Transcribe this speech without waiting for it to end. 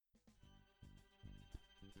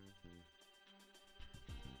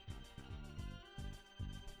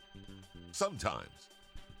Sometimes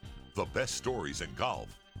the best stories in golf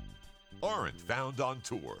aren't found on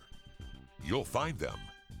tour. You'll find them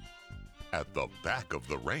at the back of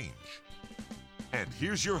the range. And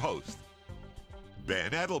here's your host,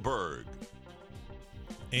 Ben Adelberg.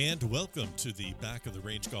 And welcome to the Back of the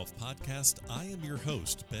Range Golf Podcast. I am your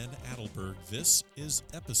host, Ben Adelberg. This is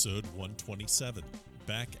episode 127.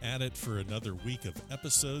 Back at it for another week of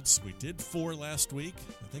episodes. We did 4 last week.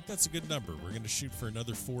 I think that's a good number. We're going to shoot for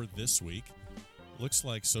another 4 this week. Looks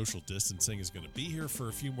like social distancing is going to be here for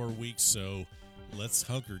a few more weeks, so let's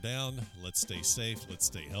hunker down, let's stay safe, let's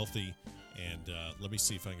stay healthy, and let me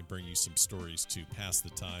see if I can bring you some stories to pass the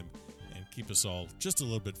time and keep us all just a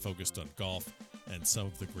little bit focused on golf and some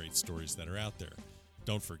of the great stories that are out there.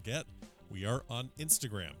 Don't forget, we are on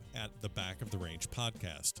Instagram at the Back of the Range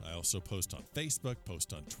Podcast. I also post on Facebook,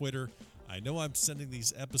 post on Twitter. I know I'm sending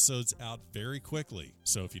these episodes out very quickly,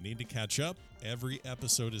 so if you need to catch up, every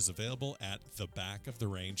episode is available at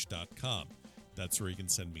thebackoftherange.com. That's where you can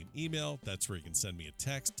send me an email. That's where you can send me a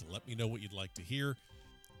text to let me know what you'd like to hear.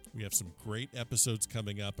 We have some great episodes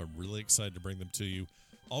coming up. I'm really excited to bring them to you.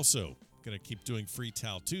 Also, going to keep doing Free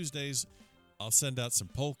Towel Tuesdays. I'll send out some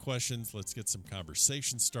poll questions. Let's get some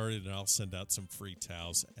conversation started, and I'll send out some free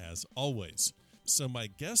towels as always. So my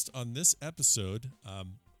guest on this episode,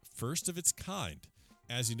 first of its kind.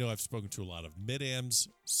 As you know, I've spoken to a lot of mid-ams,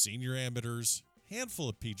 senior amateurs, handful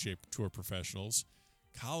of PGA Tour professionals,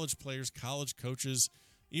 college players, college coaches,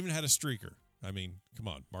 even had a streaker. I mean, come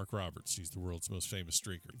on, Mark Roberts. He's the world's most famous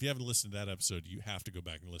streaker. If you haven't listened to that episode, you have to go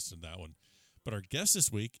back and listen to that one. But our guest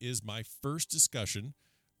this week is my first discussion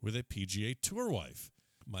with a PGA Tour wife.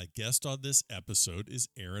 My guest on this episode is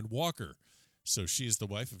Erin Walker. So she is the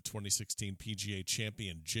wife of 2016 PGA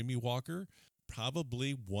champion Jimmy Walker,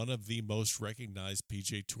 probably one of the most recognized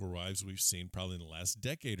PGA Tour wives we've seen probably in the last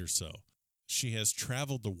decade or so. She has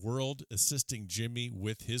traveled the world assisting Jimmy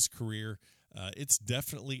with his career. It's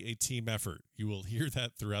definitely a team effort. You will hear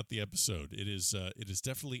that throughout the episode. It is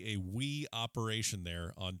definitely a we operation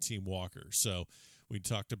there on Team Walker. So we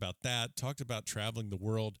talked about that, talked about traveling the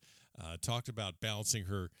world, talked about balancing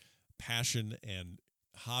her passion and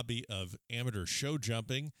hobby of amateur show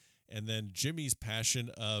jumping, and then Jimmy's passion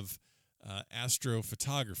of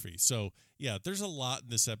astrophotography. So, yeah, there's a lot in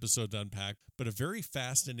this episode to unpack, but a very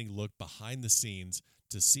fascinating look behind the scenes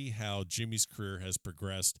to see how Jimmy's career has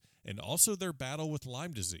progressed and also their battle with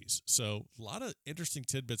Lyme disease. So, a lot of interesting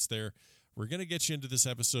tidbits there. We're going to get you into this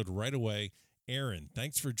episode right away. Erin,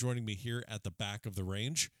 thanks for joining me here at the Back of the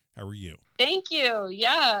Range. How are you? Thank you.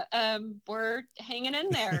 Yeah, we're hanging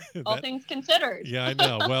in there, all things considered. Yeah, I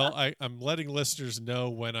know. Well, I'm letting listeners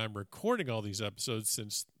know when I'm recording all these episodes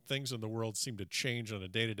since things in the world seem to change on a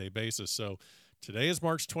day-to-day basis. So today is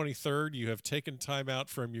March 23rd. You have taken time out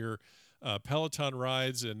from your Peloton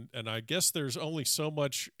rides, and I guess there's only so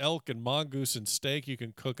much elk and mongoose and steak you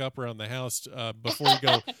can cook up around the house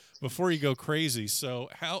before you go crazy. So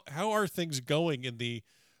how are things going in the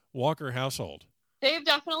Walker household? They've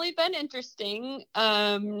definitely been interesting.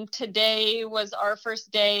 Today was our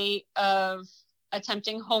first day of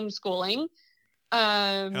attempting homeschooling.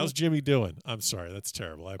 How's Jimmy doing? I'm sorry, that's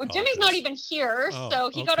terrible. I apologize. Jimmy's not even here,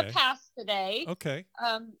 so he got a pass today. Okay.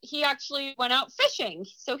 He actually went out fishing,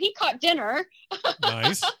 so he caught dinner.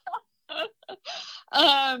 Nice.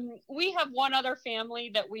 We have one other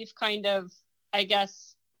family that we've kind of, I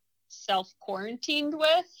guess, self-quarantined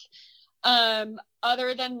with.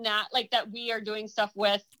 Other than that, like that we are doing stuff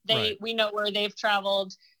with, we know where they've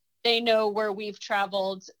traveled. They know where we've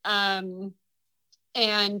traveled.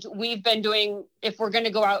 And we've been doing, if we're going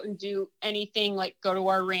to go out and do anything, like go to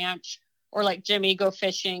our ranch or like Jimmy go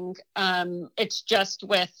fishing, it's just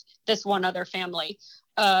with this one other family.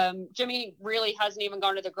 Jimmy really hasn't even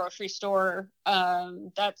gone to the grocery store.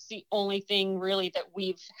 That's the only thing really that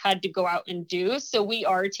we've had to go out and do. So we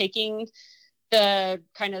are taking the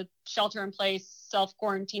kind of shelter in place,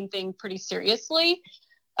 self-quarantine thing pretty seriously.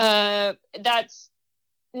 That's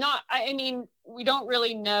not, I mean, we don't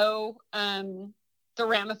really know, the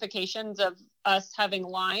ramifications of us having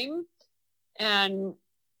Lyme and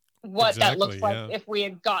what that looks like if we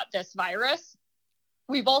had got this virus.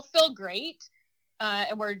 We both feel great,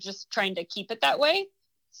 and we're just trying to keep it that way.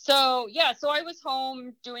 So I was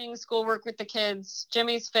home doing schoolwork with the kids.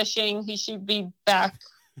 Jimmy's fishing. He should be back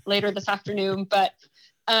later this afternoon. But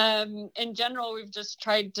in general, we've just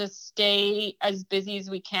tried to stay as busy as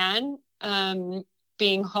we can,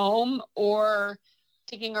 being home or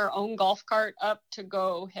taking our own golf cart up to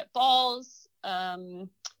go hit balls.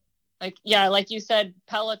 Like you said,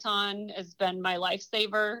 Peloton has been my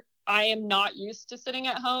lifesaver. I am not used to sitting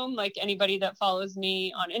at home. Like anybody that follows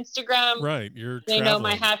me on Instagram, right? You're they traveling. know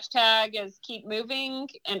my hashtag is keep moving,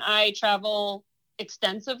 and I travel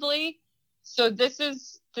extensively. So this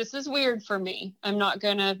is weird for me. I'm not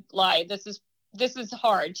gonna lie. This is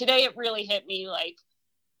hard. Today it really hit me like,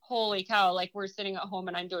 holy cow, like we're sitting at home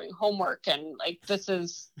and I'm doing homework, and like this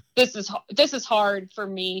is hard for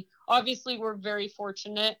me. Obviously, we're very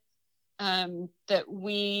fortunate that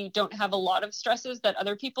we don't have a lot of stresses that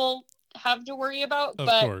other people have to worry about. Of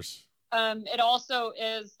but course. It also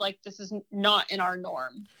is like, this is not in our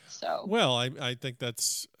norm. So, well, I think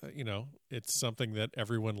that's, it's something that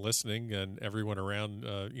everyone listening and everyone around,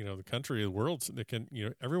 the country, the world, they can,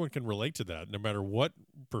 everyone can relate to that. No matter what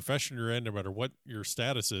profession you're in, no matter what your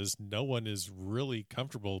status is, no one is really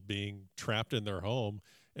comfortable being trapped in their home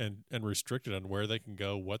and restricted on where they can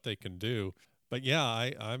go, what they can do. But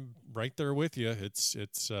yeah, I'm right there with you.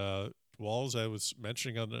 It's walls. I was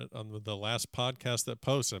mentioning on the last podcast that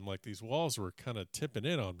posted, I'm like, these walls were kind of tipping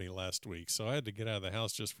in on me last week, so I had to get out of the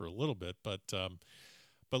house just for a little bit. But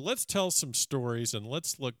let's tell some stories and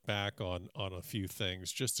let's look back on a few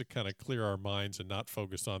things just to kind of clear our minds and not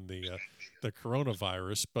focus on the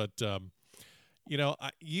coronavirus. But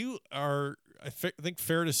you are, I think,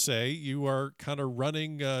 fair to say you are kind of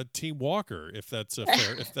running Team Walker, if that's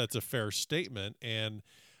a fair statement. And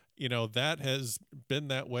that has been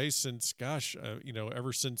that way since, gosh,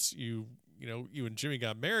 ever since you and Jimmy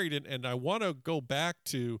got married. And I want to go back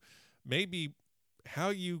to maybe how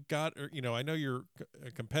you got, I know you're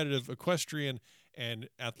a competitive equestrian, and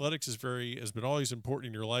athletics has been always important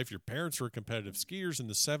in your life. Your parents were competitive skiers in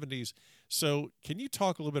the 70s. So can you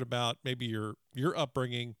talk a little bit about maybe your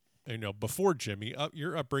upbringing, before Jimmy,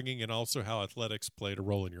 your upbringing, and also how athletics played a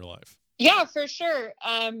role in your life? Yeah, for sure.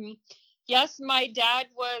 Yes, my dad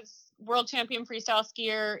was world champion freestyle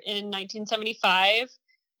skier in 1975.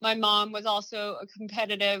 My mom was also a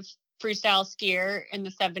competitive freestyle skier in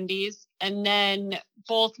the 70s. And then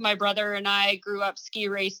both my brother and I grew up ski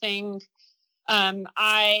racing.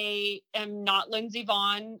 I am not Lindsey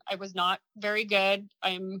Vonn. I was not very good.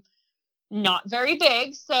 I'm not very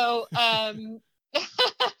big. So that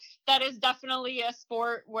is definitely a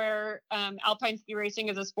sport where alpine ski racing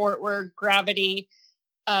is a sport where gravity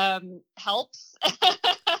helps.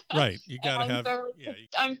 Right. You got to have.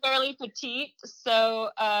 I'm fairly petite, so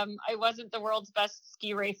I wasn't the world's best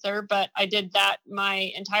ski racer, but I did that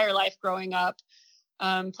my entire life growing up.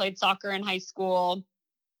 Played soccer in high school,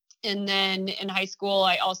 and then in high school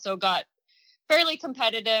I also got fairly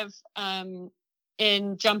competitive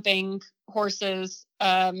in jumping horses.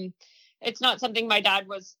 It's not something my dad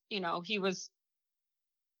was, he was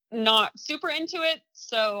not super into it,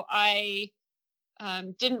 so I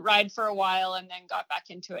didn't ride for a while and then got back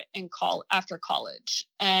into it after college.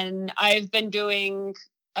 And I've been doing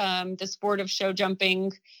the sport of show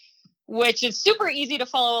jumping, which is super easy to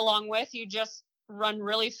follow along with. You just run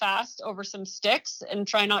really fast over some sticks and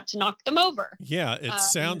try not to knock them over. Yeah, it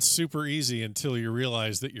sounds super easy until you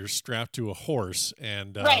realize that you're strapped to a horse.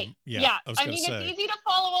 And right. Yeah. I mean, it's easy to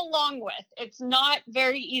follow along with. It's not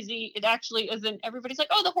very easy. It actually isn't. Everybody's like,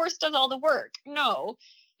 oh, the horse does all the work. No.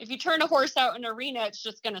 If you turn a horse out in an arena, it's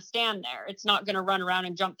just going to stand there. It's not going to run around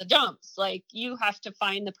and jump the jumps. Like, you have to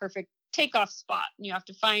find the perfect takeoff spot. And you have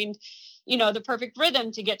to find, the perfect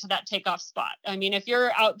rhythm to get to that takeoff spot. I mean, if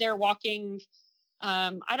you're out there walking,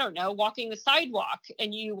 walking the sidewalk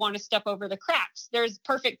and you want to step over the cracks, there's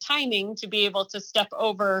perfect timing to be able to step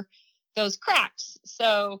over those cracks.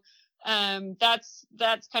 So that's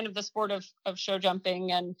kind of the sport of show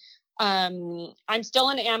jumping. And I'm still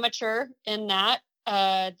an amateur in that.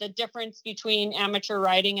 The difference between amateur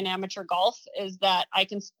riding and amateur golf is that I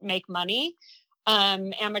can make money.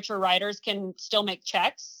 Amateur riders can still make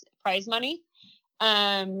checks, prize money.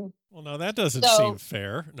 Well, no, that doesn't seem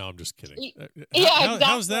fair. No, I'm just kidding. Exactly.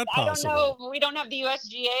 How's that possible? I don't know. We don't have the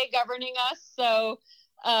USGA governing us. So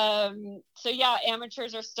yeah,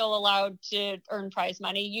 amateurs are still allowed to earn prize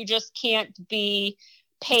money. You just can't be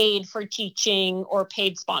paid for teaching or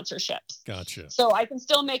paid sponsorships. Gotcha. So I can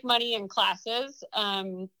still make money in classes.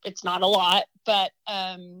 It's not a lot, but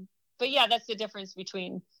yeah, that's the difference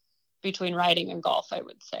between riding and golf, I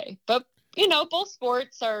would say. But both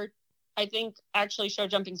sports are, I think, actually show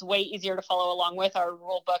jumping is way easier to follow along with. Our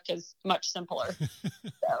rule book is much simpler.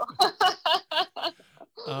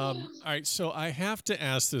 All right, so I have to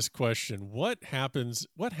ask this question. What happened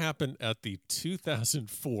at the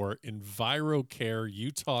 2004 EnviroCare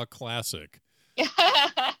Utah Classic?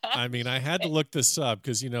 I mean, I had to look this up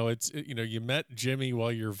because, you met Jimmy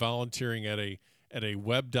while you're volunteering at a at a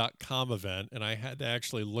web.com event, and I had to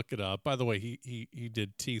actually look it up. By the way, he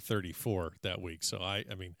did T34 that week, so I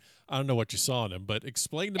mean, I don't know what you saw in him, but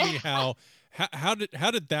explain to me how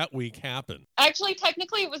did that week happen? Actually,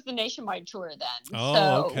 technically, it was the nationwide tour then. Oh,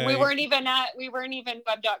 so okay. we weren't even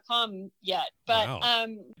web.com yet. But wow.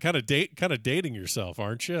 Kind of dating yourself,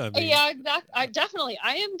 aren't you? I mean, yeah, exactly.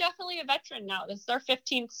 I am definitely a veteran now. This is our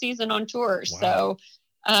 15th season on tour, wow. so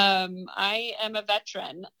I am a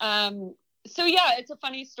veteran. So yeah, it's a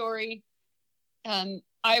funny story.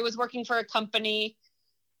 I was working for a company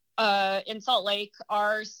in Salt Lake.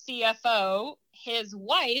 Our CFO, his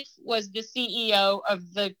wife was the CEO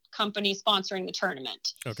of the company sponsoring the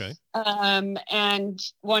tournament. Okay. And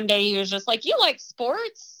one day he was just like, "You like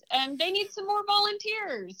sports and they need some more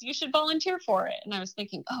volunteers. You should volunteer for it." And I was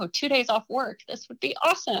thinking, oh, 2 days off work. This would be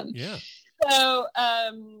awesome. Yeah. So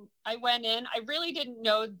I went in. I really didn't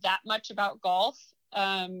know that much about golf.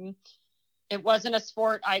 It wasn't a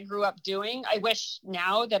sport I grew up doing. I wish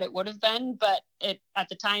now that it would have been, but at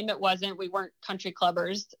the time it wasn't. We weren't country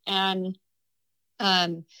clubbers. And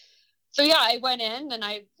so yeah, I went in and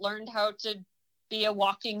I learned how to be a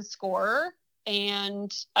walking scorer,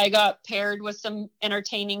 and I got paired with some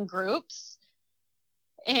entertaining groups,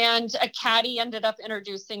 and a caddy ended up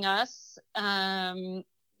introducing us.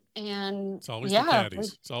 And it's always the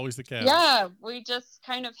caddies. It's always the caddies. Yeah, we just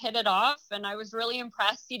kind of hit it off, and I was really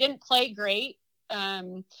impressed. He didn't play great.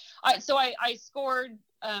 I scored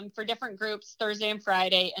for different groups Thursday and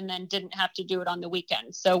Friday, and then didn't have to do it on the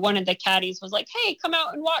weekend. So one of the caddies was like, "Hey, come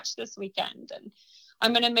out and watch this weekend, and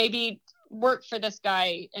I'm gonna maybe work for this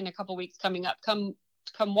guy in a couple weeks coming up. Come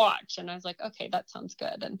watch." And I was like, "Okay, that sounds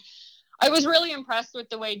good." And I was really impressed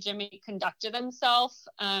with the way Jimmy conducted himself.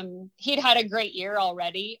 He'd had a great year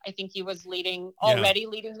already. I think he was leading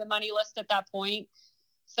the money list at that point.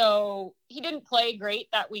 So he didn't play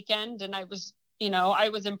great that weekend. And I was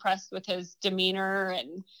impressed with his demeanor,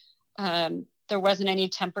 and there wasn't any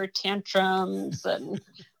temper tantrums, and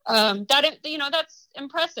that's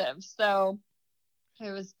impressive. So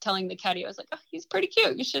I was telling the caddy, I was like, "Oh, he's pretty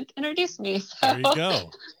cute. You should introduce me." So, there you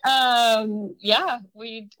go. Yeah,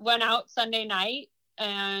 we went out Sunday night,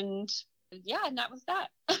 and that was that.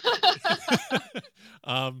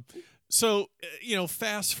 So,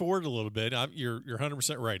 fast forward a little bit. You're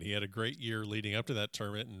 100% right. He had a great year leading up to that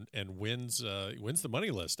tournament, and wins the money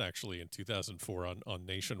list actually in 2004 on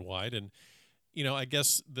Nationwide. And I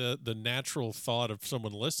guess the natural thought of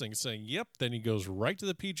someone listening saying, "Yep," then he goes right to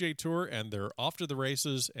the PGA Tour, and they're off to the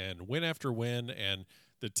races and win after win, and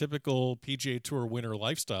the typical PGA Tour winner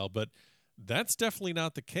lifestyle. But that's definitely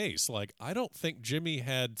not the case. Like, I don't think Jimmy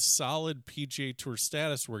had solid PGA Tour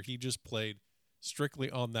status where he just played strictly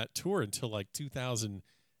on that tour until like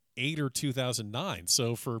 2008 or 2009.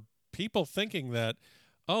 So for people thinking that,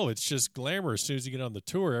 oh, it's just glamour as soon as you get on the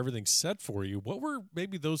tour, everything's set for you, what were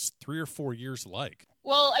maybe those 3 or 4 years like?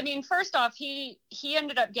 Well, I mean, first off, he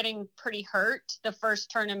ended up getting pretty hurt the first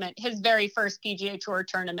tournament, his very first PGA Tour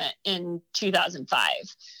tournament in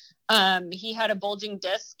 2005. He had a bulging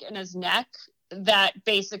disc in his neck that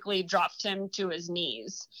basically dropped him to his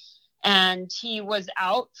knees. And he was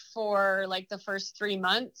out for like the first 3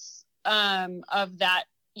 months of that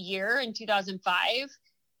year in 2005.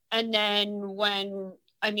 And then when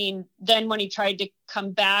he tried to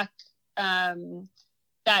come back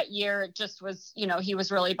that year, it just was, he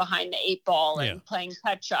was really behind the 8 ball and playing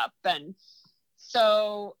catch up. And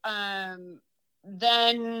so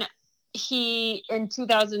then in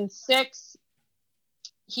 2006,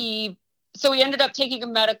 he ended up taking a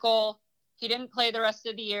medical. He didn't play the rest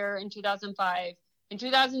of the year in 2005. In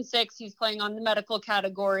 2006, he's playing on the medical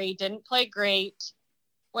category, didn't play great,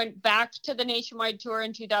 went back to the Nationwide Tour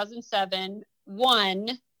in 2007,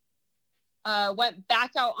 won, went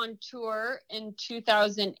back out on tour in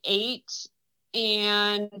 2008.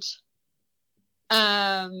 And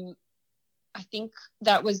I think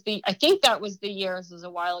that was the year, this was a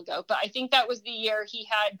while ago, but I think that was the year he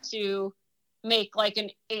had to make like an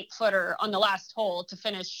 8-footer on the last hole to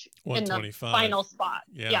finish in the final spot.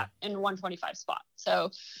 Yeah, in 125 spot.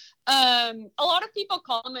 So a lot of people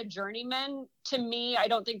call him a journeyman. To me, I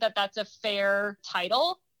don't think that that's a fair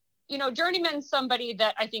title. Journeyman's somebody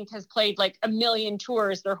that I think has played like a million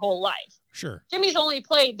tours their whole life. Sure. Jimmy's only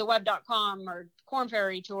played the web.com or Korn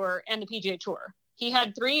Ferry Tour and the PGA Tour. He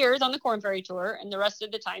had 3 years on the Korn Ferry Tour, and the rest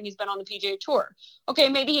of the time he's been on the PGA Tour. Okay,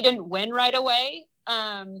 maybe he didn't win right away,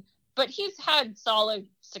 but he's had solid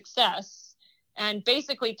success and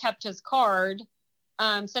basically kept his card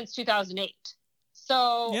since 2008.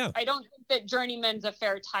 So I don't think that journeyman's a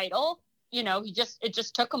fair title. It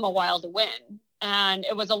just took him a while to win. And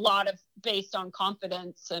it was a lot of based on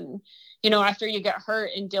confidence. And, you know, after you get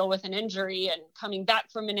hurt and deal with an injury and coming back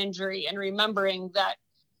from an injury and remembering that,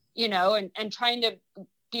 you know, and trying to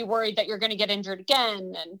be worried that you're going to get injured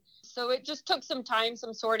again. And so it just took some time,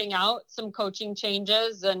 some sorting out, some coaching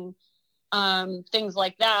changes and things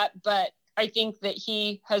like that. But I think that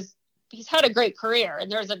he's had a great career,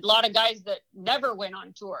 and there's a lot of guys that never went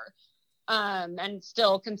on tour and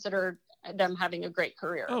still consider them having a great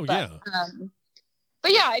career.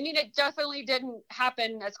 But yeah, I mean, it definitely didn't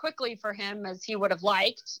happen as quickly for him as he would have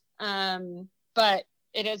liked. But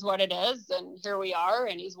it is what it is. And here we are,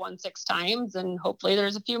 and he's won 6 times, and hopefully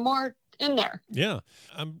there's a few more in there. Yeah.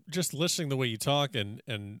 I'm just listening the way you talk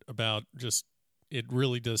and about just, it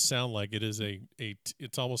really does sound like it is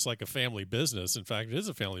it's almost like a family business. In fact, it is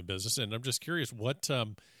a family business. And I'm just curious what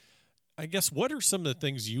are some of the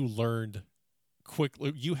things you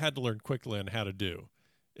had to learn quickly on how to do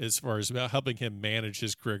as far as about helping him manage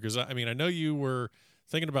his career? Because, I mean, I know you were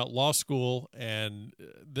thinking about law school, and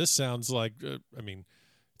this sounds like,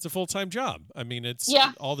 it's a full-time job. I mean, it's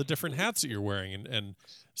all the different hats that you're wearing. And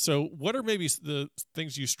so what are maybe the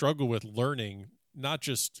things you struggle with learning, not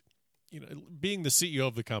just, you know, being the CEO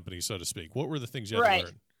of the company, so to speak? What were the things you had to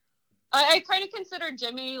learn? I kind of consider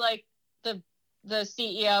Jimmy like the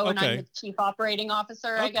CEO, and I'm the chief operating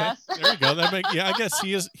officer, I guess. There you go. I guess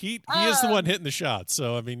he is the one hitting the shots.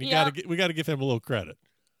 So, I mean, we got to give him a little credit.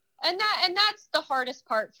 And that's the hardest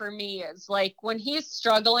part for me is like when he's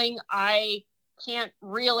struggling, I can't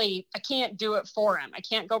do it for him. I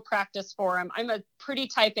can't go practice for him. I'm a pretty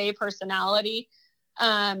type A personality.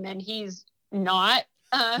 And he's not.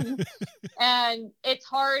 And it's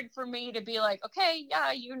hard for me to be like, okay,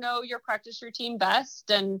 yeah, you know your practice routine best.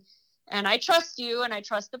 And I trust you and I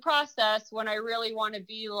trust the process, when I really want to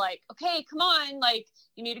be like, okay, come on, like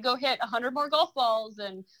you need to go hit 100 more golf balls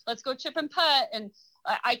and let's go chip and putt. And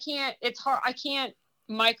it's hard. I can't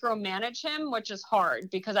micromanage him, which is hard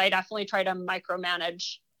because I definitely try to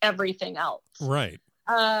micromanage everything else. Right.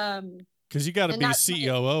 Because you got to be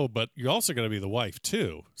COO, but you're also going to be the wife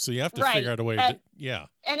too. So you have to figure out a way to,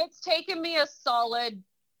 And it's taken me a solid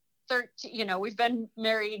 13, you know, we've been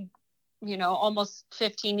married, you know, almost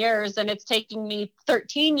 15 years, and it's taking me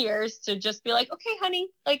 13 years to just be like, okay, honey,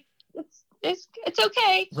 like it's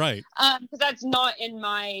okay. Right. Because that's not in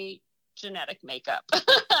my genetic makeup.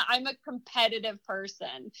 I'm a competitive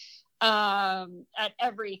person at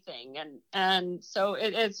everything. And so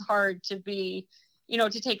it is hard to be, you know,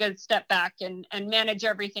 to take a step back and manage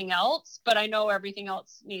everything else, but I know everything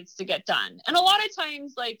else needs to get done. And a lot of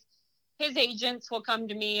times, like, his agents will come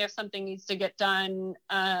to me if something needs to get done.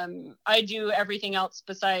 I do everything else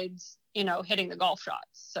besides, you know, hitting the golf shots.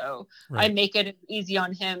 So I make it easy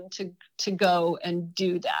on him to go and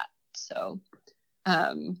do that. So,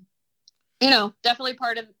 you know, definitely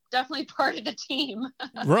part of the team.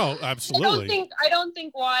 Bro, absolutely. I don't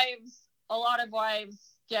think a lot of wives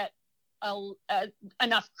get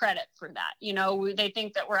enough credit for that. You know, they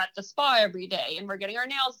think that we're at the spa every day and we're getting our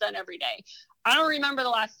nails done every day. I don't remember the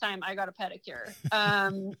last time I got a pedicure.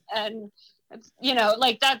 And it's, you know,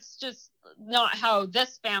 like that's just not how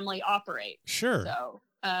this family operates. Sure. So,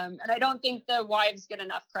 and I don't think the wives get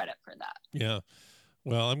enough credit for that. Yeah.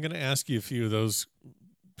 Well, I'm going to ask you a few of those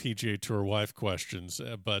PGA Tour wife questions,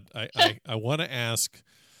 but I want to ask.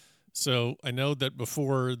 So I know that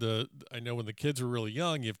when the kids were really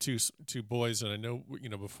young, you have two boys, and I know, you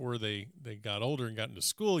know, before they got older and got into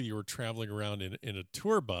school, you were traveling around in a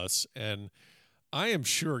tour bus, and I am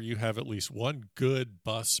sure you have at least one good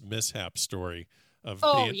bus mishap story of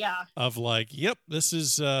like, yep, this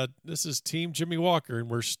is Team Jimmy Walker, and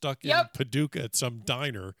we're stuck in Paducah at some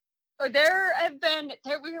diner. We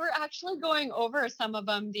were actually going over some of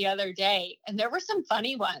them the other day, and there were some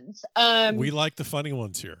funny ones. We like the funny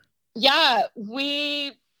ones here. Yeah,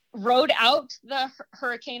 we rode out the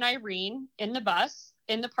Hurricane Irene in the bus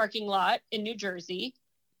in the parking lot in New Jersey.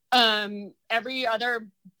 Every other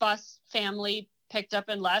bus family picked up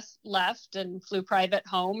and left and flew private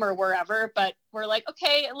home or wherever. But we're like,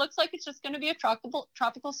 okay, it looks like it's just going to be a tropical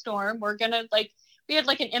storm. We're going to we had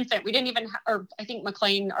like an infant. We didn't even, or I think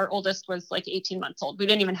McLean, our oldest, was like 18 months old. We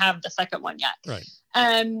didn't even have the second one yet. Right.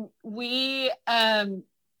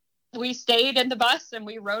 We stayed in the bus and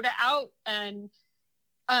we rode it out. And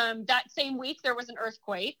that same week, there was an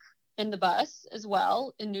earthquake in the bus as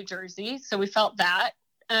well in New Jersey. So we felt that.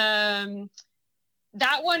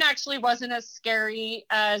 That one actually wasn't as scary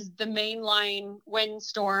as the mainline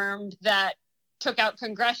windstorm that took out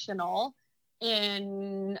Congressional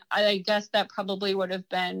in, I guess that probably would have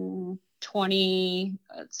been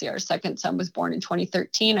our second son was born in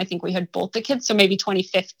 2013. I think we had both the kids. So maybe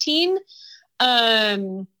 2015.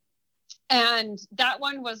 And that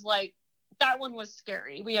one was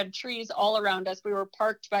scary. We had trees all around us. We were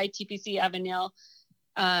parked by TPC Avenel,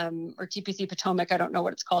 or TPC Potomac. I don't know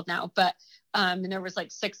what it's called now, but, and there was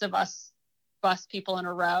like 6 of us bus people in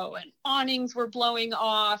a row, and awnings were blowing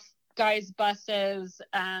off guys' buses.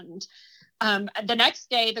 And the next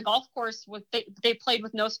day, the golf course they played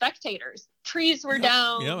with no spectators. Trees were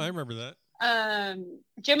down. Yeah, I remember that.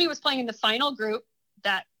 Jimmy was playing in the final group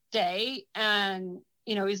that day, and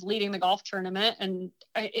he's leading the golf tournament, and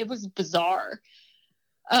it was bizarre.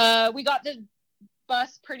 We got the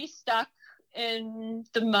bus pretty stuck in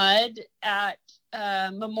the mud at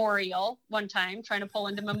Memorial one time, trying to pull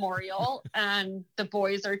into Memorial, and the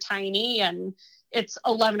boys are tiny, and it's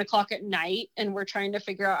 11 o'clock at night, and we're trying to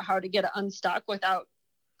figure out how to get it unstuck without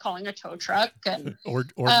calling a tow truck and or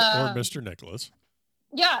Mr. Nicholas.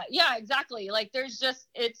 Yeah, exactly. Like there's just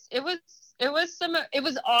it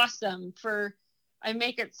was awesome for. I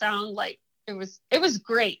make it sound like it was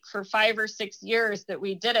great for 5 or 6 years that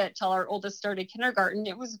we did it till our oldest started kindergarten.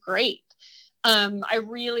 It was great. I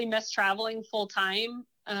really miss traveling full time.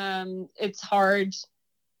 It's hard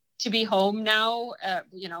to be home now,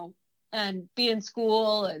 and be in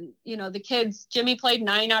school, and the kids. Jimmy played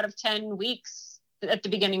 9 out of 10 weeks at the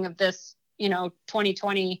beginning of this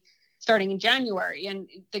 2020, starting in January, and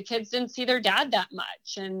the kids didn't see their dad that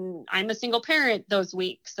much, and I'm a single parent those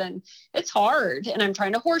weeks, and it's hard, and I'm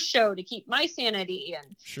trying to horse show to keep my sanity,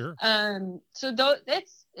 and sure. So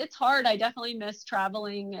it's hard. I definitely miss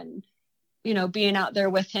traveling and being out there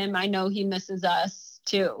with him. I know he misses us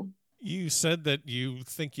too. You said that you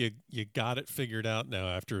think you got it figured out now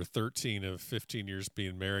after 13 of 15 years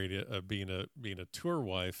being married, being a tour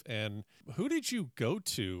wife. And who did you go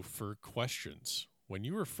to for questions when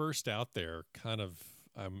you were first out there? Kind of,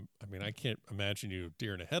 I can't imagine you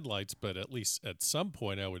deer in the headlights, but at least at some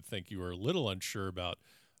point, I would think you were a little unsure about,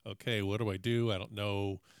 okay, what do I do? I don't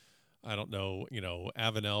know,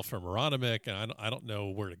 Avenel from Aronimink, and I don't know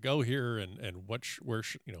where to go here, and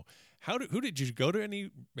who did you go to? Any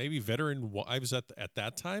maybe veteran wives at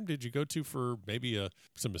that time? Did you go to for maybe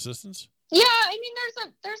some assistance? Yeah,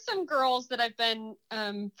 there's some girls that I've been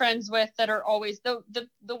friends with that are always the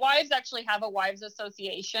wives actually have a wives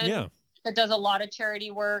association that does a lot of charity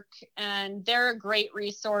work, and they're a great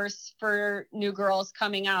resource for new girls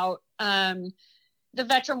coming out. The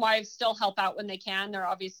veteran wives still help out when they can. They're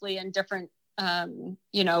obviously in different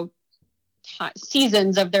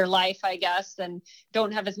seasons of their life, I guess, and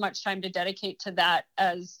don't have as much time to dedicate to that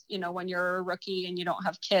as when you're a rookie and you don't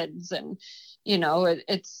have kids, and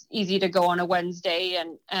it's easy to go on a Wednesday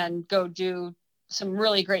and go do some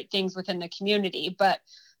really great things within the community. But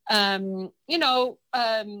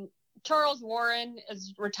Charles Warren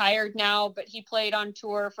is retired now, but he played on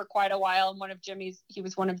tour for quite a while, and he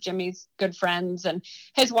was one of Jimmy's good friends, and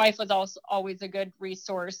his wife was also always a good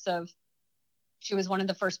resource. She was one of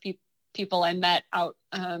the first people I met out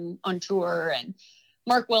on tour. And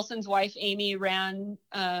Mark Wilson's wife, Amy,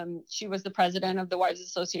 she was the president of the Wives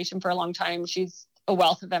Association for a long time. She's a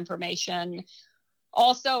wealth of information.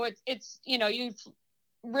 Also, it's you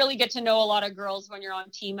really get to know a lot of girls when you're on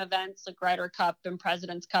team events like Ryder Cup and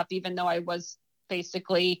President's Cup, even though I was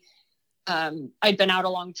basically, I'd been out a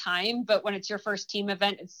long time, but when it's your first team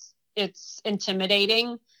event, it's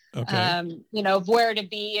intimidating. Okay. Of where to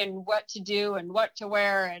be and what to do and what to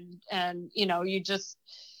wear. And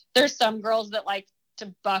there's some girls that like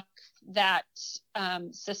to buck that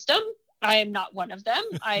system. I am not one of them.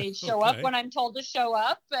 I show up when I'm told to show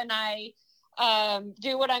up, and I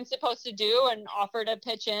do what I'm supposed to do and offer to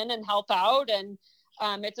pitch in and help out. And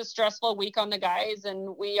it's a stressful week on the guys,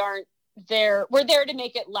 and we're there to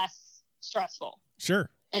make it less stressful. Sure.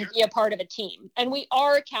 And be a part of a team. And we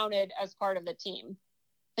are counted as part of the team.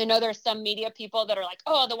 I know there's some media people that are like,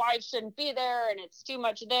 oh, the wives shouldn't be there and it's too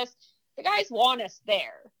much of this. The guys want us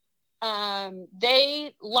there.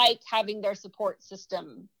 They like having their support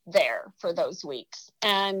system there for those weeks.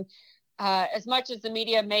 And as much as the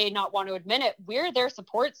media may not want to admit it, we're their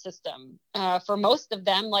support system. For most of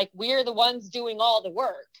them, like, we're the ones doing all the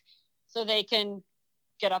work so they can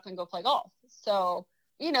get up and go play golf. So,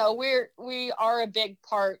 we are a big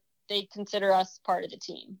part. They consider us part of the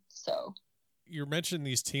team. So you mentioned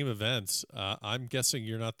these team events. I'm guessing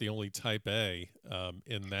you're not the only Type A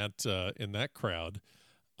in that crowd.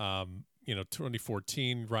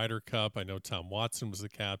 2014 Ryder Cup. I know Tom Watson was the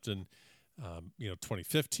captain.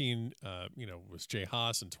 2015, was Jay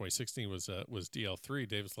Haas, and 2016 was DL3,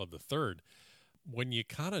 Davis Love III. When you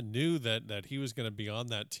kind of knew that he was going to be on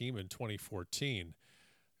that team in 2014,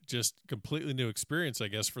 just completely new experience, I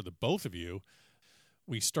guess, for the both of you.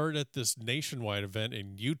 we started at this nationwide event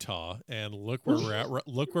in Utah, and look where we're at.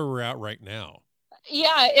 Look where we're at right now.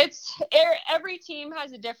 Yeah, every team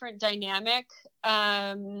has a different dynamic.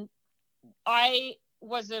 I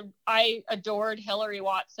adored Hillary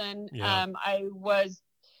Watson. Yeah.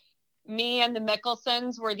 Me and the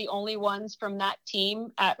Mickelsons were the only ones from that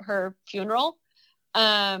team at her funeral.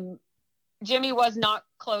 Jimmy was not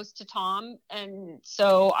close to Tom, and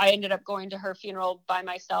so I ended up going to her funeral by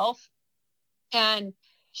myself. And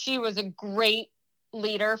she was a great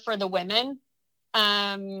leader for the women.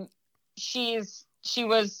 She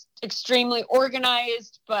was extremely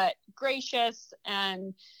organized but gracious,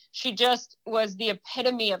 and she just was the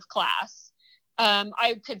epitome of class.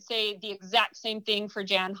 I could say the exact same thing for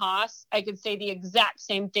Jan Haas. I could say the exact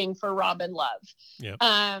same thing for Robin Love.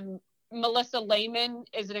 Yeah. Melissa Lehman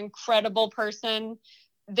is an incredible person.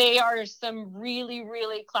 They are some really,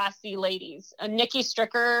 really classy ladies. Nikki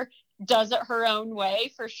Stricker does it her own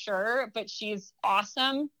way for sure, but she's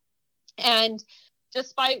awesome. And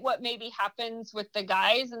despite what maybe happens with the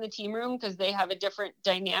guys in the team room, because they have a different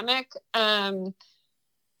dynamic,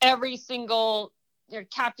 every single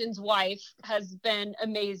captain's wife has been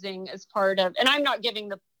amazing as part of, and I'm not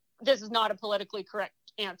giving this is not a politically correct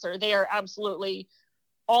answer. They are absolutely,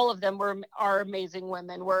 all of them are amazing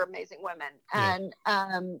women. We're amazing women. Yeah.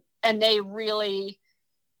 And they really,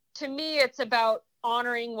 to me, it's about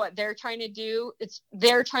honoring what they're trying to do.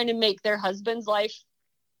 They're trying to make their husband's life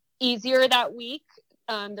easier that week.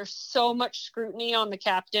 There's so much scrutiny on the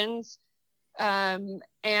captains. And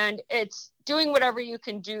it's doing whatever you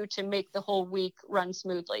can do to make the whole week run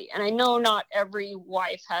smoothly. And I know not every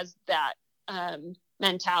wife has that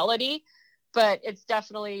mentality, but it's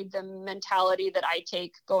definitely the mentality that I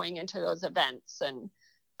take going into those events, and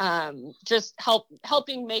just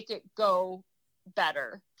helping make it go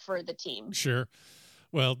better for the team. Sure.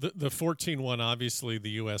 Well, the 14-1, obviously the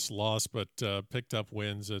U.S. lost, but picked up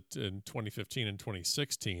wins in 2015 and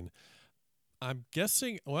 2016. I'm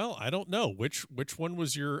guessing, well, I don't know. Which one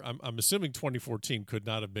was your, I'm assuming 2014 could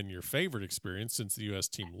not have been your favorite experience since the U.S.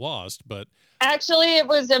 team lost, but. Actually, it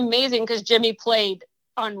was amazing because Jimmy played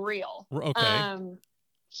unreal. Okay.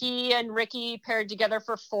 He and Ricky paired together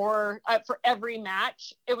for every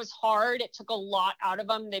match. It was hard. It took a lot out of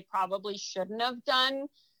them. They probably shouldn't have done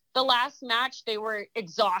the last match. They were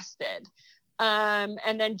exhausted.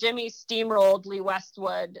 And then Jimmy steamrolled Lee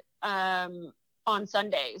Westwood on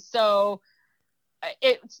Sunday. So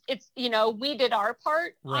it's we did our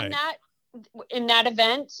part right. on that in that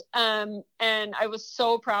event. And I was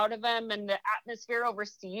so proud of him, and the atmosphere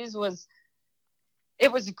overseas was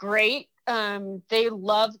great. They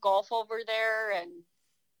love golf over there. And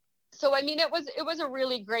so, I mean, it was a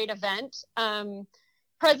really great event.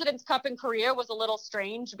 President's Cup in Korea was a little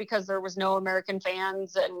strange because there was no American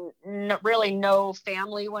fans, and really no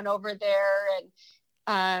family went over there.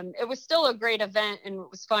 And it was still a great event, and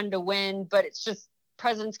it was fun to win, but it's just,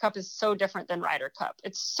 President's Cup is so different than Ryder Cup.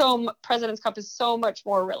 President's Cup is so much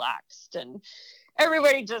more relaxed, and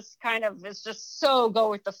everybody just kind of is just so go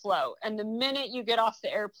with the flow. And the minute you get off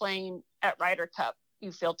the airplane at Ryder Cup,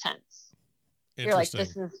 you feel tense. You're like,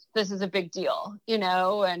 this is a big deal,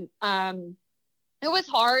 and it was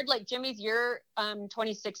hard. Like Jimmy's year,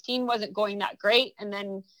 2016 wasn't going that great. And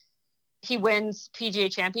then he wins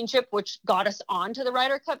PGA Championship, which got us onto the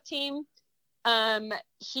Ryder Cup team.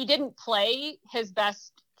 He didn't play his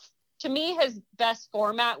best. To me, his best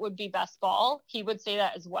format would be best ball. He would say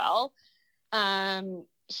that as well.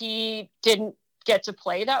 He didn't get to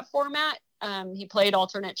play that format. He played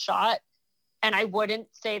alternate shot, and I wouldn't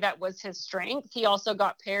say that was his strength. He also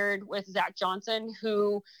got paired with Zach Johnson,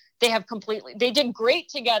 who they did great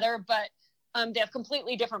together, but they have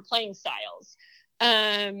completely different playing styles.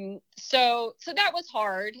 So that was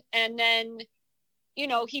hard. And then,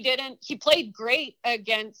 he played great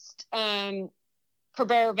against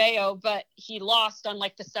Cabrera Bello, but he lost on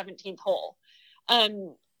like the 17th hole.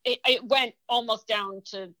 It went almost down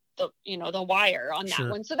to the wire on that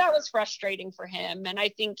Sure. one. So that was frustrating for him. And I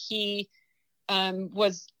think he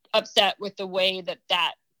was upset with the way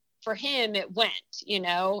that for him, it went,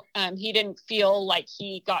 he didn't feel like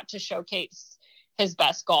he got to showcase his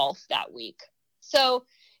best golf that week. So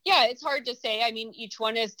yeah, it's hard to say. I mean, each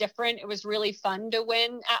one is different. It was really fun to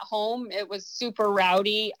win at home. It was super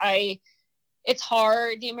rowdy. It's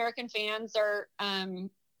hard. The American fans are,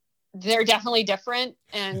 they're definitely different,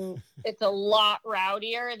 and it's a lot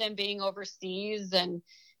rowdier than being overseas. And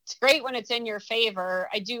it's great when it's in your favor.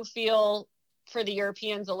 I do feel for the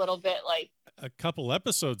Europeans a little bit like, a couple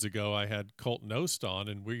episodes ago, I had Colt Knost on,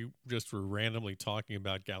 and we just were randomly talking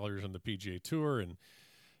about galleries on the PGA Tour, and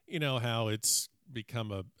how it's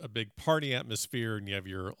become a big party atmosphere, and you have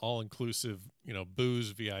your all-inclusive,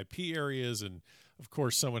 booze VIP areas, and of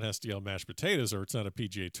course someone has to yell mashed potatoes or it's not a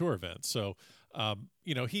PGA Tour event. So,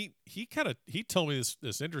 he told me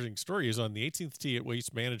this interesting story. He's on the 18th tee at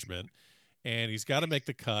Waste Management, and he's got to make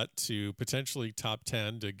the cut to potentially top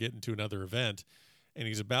 10 to get into another event. And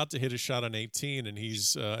he's about to hit a shot on 18, and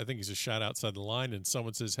I think he's a shot outside the line, and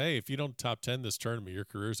someone says, "Hey, if you don't top 10 this tournament, your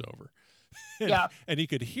career's over." And he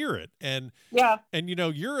could hear it. And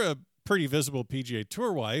you're a pretty visible PGA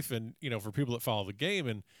Tour wife, and for people that follow the game,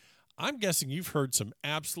 and I'm guessing you've heard some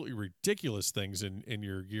absolutely ridiculous things in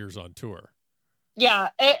your years on tour.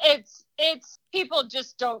 Yeah, it's people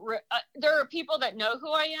just don't. There are people that know who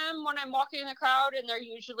I am when I'm walking in the crowd, and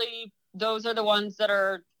those are the ones that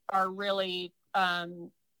are really.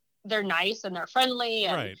 They're nice and they're friendly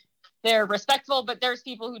and they're respectful, but there's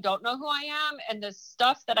people who don't know who I am, and the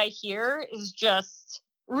stuff that I hear is just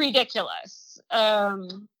ridiculous.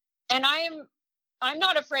 And I'm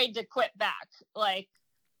not afraid to quit back. Like,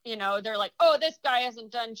 they're like, "Oh, this guy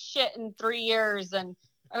hasn't done shit in 3 years," and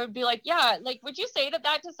I would be like, "Yeah, like, would you say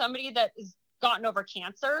that to somebody that has gotten over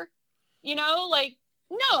cancer? Like,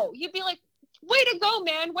 no." You'd be like, "Way to go,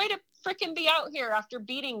 man! Way to freaking be out here after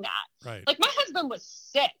beating that." Right. Like, my husband was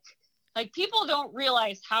sick. Like, people don't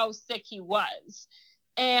realize how sick he was.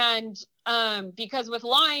 And because with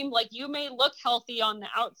Lyme, like, you may look healthy on the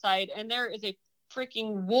outside, and there is a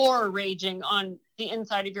freaking war raging on the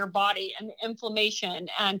inside of your body, and the inflammation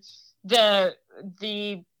and the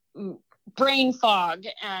brain fog,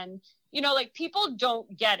 and like, people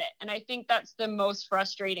don't get it. And I think that's the most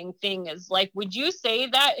frustrating thing is, like, would you say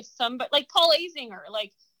that if somebody like Paul Azinger,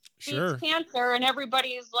 like, sure, beats cancer, and everybody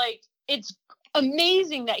is like, it's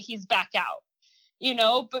amazing that he's back out,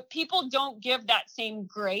 but people don't give that same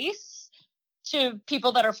grace to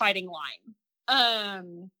people that are fighting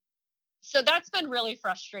Lyme. So that's been really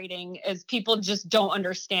frustrating, is people just don't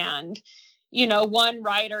understand. One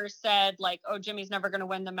writer said, like, "Oh, Jimmy's never going to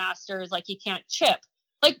win the Masters. Like, he can't chip."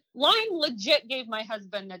 Like, Lyme legit gave my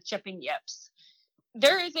husband the chipping yips.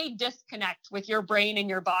 There is a disconnect with your brain and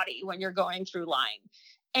your body when you're going through Lyme.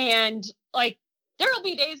 And, like, there will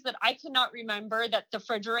be days that I cannot remember that the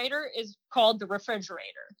refrigerator is called the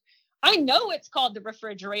refrigerator. I know it's called the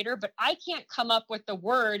refrigerator, but I can't come up with the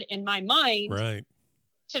word in my mind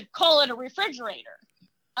to call it a refrigerator.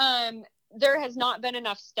 There has not been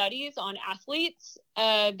enough studies on athletes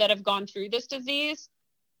that have gone through this disease.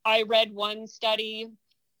 I read one study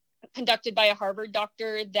conducted by a Harvard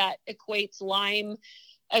doctor that equates Lyme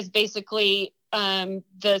as basically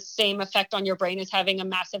the same effect on your brain as having a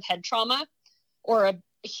massive head trauma or a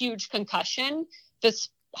huge concussion. The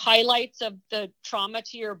highlights of the trauma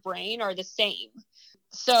to your brain are the same.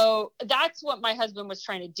 So that's what my husband was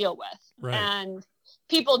trying to deal with. Right. And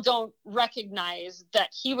people don't recognize that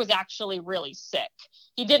he was actually really sick.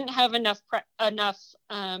 He didn't have enough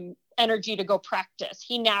energy to go practice.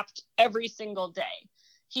 He napped every single day.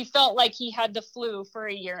 He felt like he had the flu for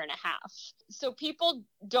a year and a half. So people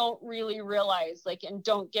don't really realize, like, and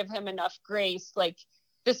don't give him enough grace. Like,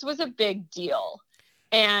 this was a big deal,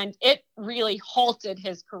 and it really halted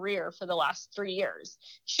his career for the last 3 years.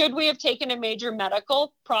 Should we have taken a major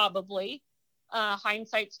medical? Probably.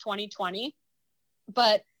 Hindsight's 2020.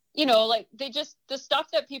 But, like, the stuff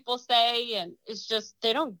that people say, and it's just,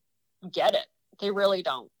 they don't get it. They really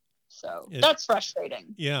don't. So that's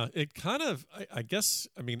frustrating. Yeah, it kind of, I guess,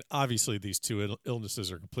 I mean, obviously these two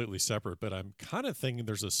illnesses are completely separate, but I'm kind of thinking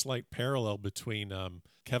there's a slight parallel between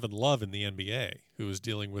Kevin Love in the NBA, who is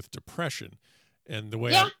dealing with depression. And the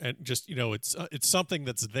way, and just, it's something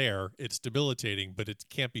that's there, it's debilitating, but it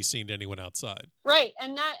can't be seen to anyone outside. Right.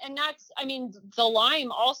 And that's, I mean, the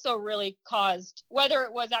Lyme also really caused, whether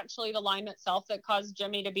it was actually the Lyme itself that caused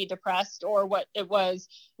Jimmy to be depressed, or what it was,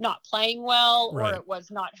 not playing well, or it was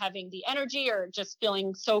not having the energy, or just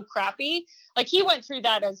feeling so crappy. Like, he went through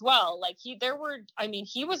that as well. Like, he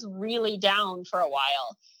was really down for a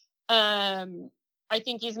while. I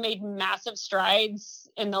think he's made massive strides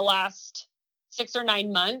in the last 6 or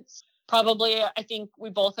 9 months. Probably, I think we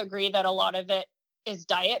both agree that a lot of it is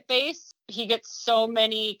diet based. He gets so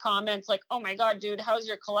many comments like, "Oh my God, dude, how's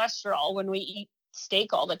your cholesterol?" when we eat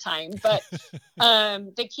steak all the time. But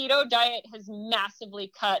the keto diet has massively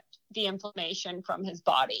cut the inflammation from his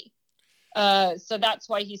body. So that's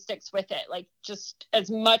why he sticks with it. Like, just as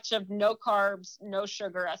much of no carbs, no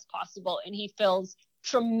sugar as possible. And he feels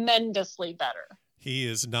tremendously better. He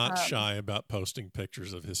is not shy about posting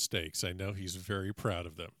pictures of his steaks. I know he's very proud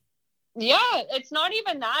of them. Yeah, it's not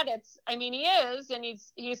even that. He is, and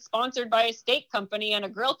he's sponsored by a steak company and a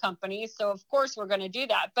grill company. So of course we're going to do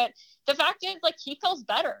that. But the fact is, like, he feels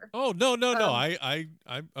better. Oh, no. I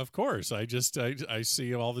of course. I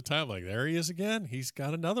see him all the time. Like, there he is again. He's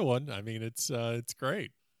got another one. I mean, it's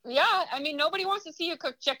great. Yeah, nobody wants to see you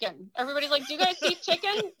cook chicken. Everybody's like, do you guys eat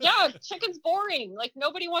chicken? Yeah, chicken's boring. Like,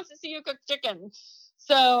 nobody wants to see you cook chicken.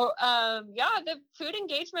 So, yeah, the food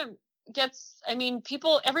engagement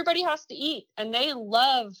everybody has to eat, and they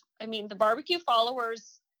love, the barbecue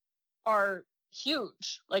followers are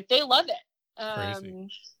huge. Like, they love it. Crazy.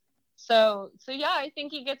 So yeah, I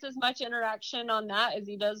think he gets as much interaction on that as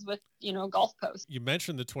he does with, golf posts. You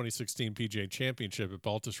mentioned the 2016 PGA Championship at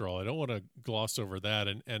Baltusrol. I don't want to gloss over that.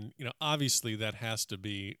 And obviously that has to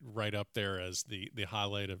be right up there as the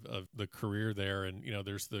highlight of the career there. And,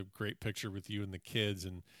 there's the great picture with you and the kids.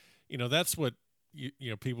 And, that's what,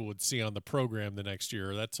 people would see on the program the next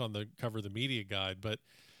year. That's on the cover of the media guide. But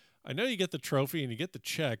I know you get the trophy and you get the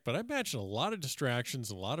check, but I imagine a lot of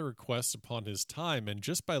distractions, a lot of requests upon his time. And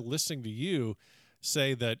just by listening to you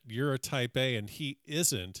say that you're a type A and he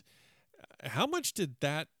isn't, how much did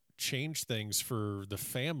that change things for the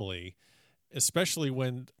family, especially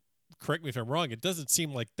when, correct me if I'm wrong, it doesn't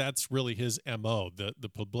seem like that's really his MO, the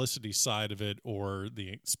publicity side of it or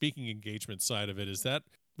the speaking engagement side of it.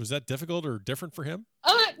 Was that difficult or different for him?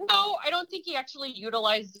 No, I don't think he actually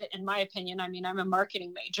utilized it, in my opinion. I'm a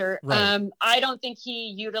marketing major. Right. I don't think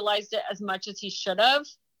he utilized it as much as he should have.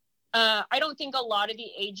 I don't think a lot of the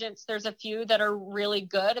agents, there's a few that are really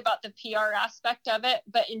good about the PR aspect of it,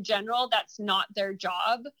 but in general, that's not their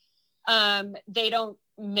job. They don't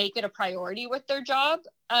make it a priority with their job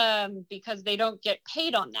because they don't get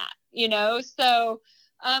paid on that, So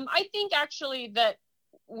I think actually that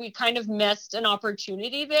we kind of missed an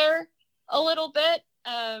opportunity there a little bit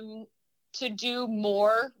to do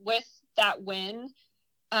more with that win,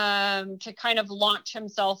 to kind of launch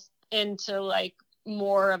himself into like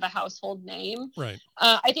more of a household name. Right.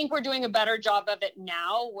 I think we're doing a better job of it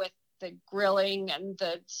now with the grilling and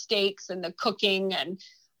the steaks and the cooking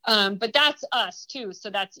but that's us too. So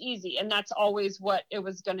that's easy. And that's always what it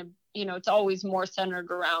was going to, it's always more centered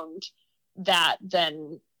around that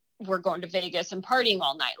than we're going to Vegas and partying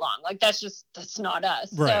all night long. Like, that's not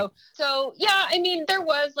us. Right. So yeah, there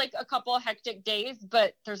was like a couple of hectic days,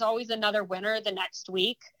 but there's always another winner the next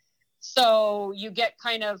week. So you get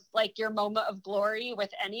kind of like your moment of glory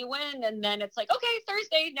with any win. And then it's like, okay,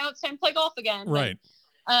 Thursday, now it's time to play golf again. Right.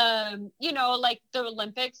 And, like the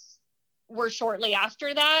Olympics were shortly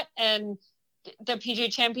after that. And the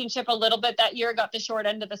PGA Championship a little bit that year got the short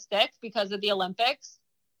end of the stick because of the Olympics.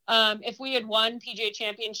 If we had won PGA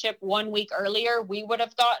Championship 1 week earlier, we would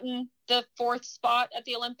have gotten the 4th spot at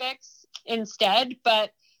the Olympics instead.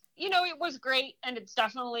 But, it was great. And it's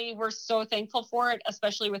definitely, we're so thankful for it,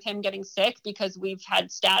 especially with him getting sick, because we've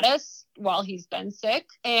had status while he's been sick.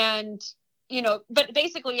 And, but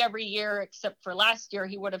basically every year, except for last year,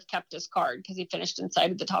 he would have kept his card because he finished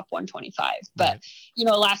inside of the top 125. But,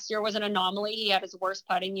 last year was an anomaly. He had his worst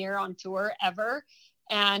putting year on tour ever.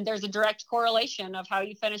 And there's a direct correlation of how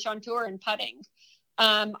you finish on tour and putting.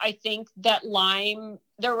 I think that Lyme,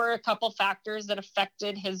 there were a couple factors that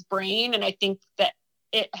affected his brain. And I think that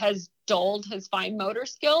it has dulled his fine motor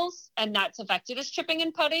skills, and that's affected his chipping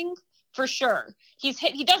and putting for sure. He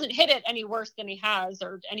doesn't hit it any worse than he has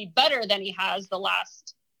or any better than he has the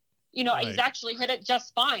last, Right. He's actually hit it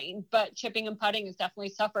just fine, but chipping and putting has definitely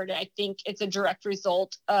suffered. And I think it's a direct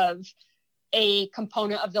result of a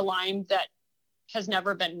component of the Lyme that has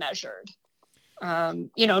never been measured.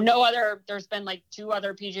 There's been like 2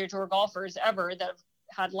 other PGA Tour golfers ever that have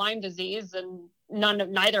had Lyme disease, and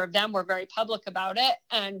neither of them were very public about it.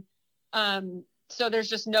 And so there's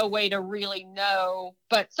just no way to really know,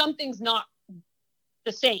 but something's not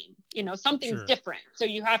the same, something's Sure. different. So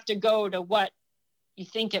you have to go to what you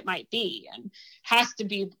think it might be, and has to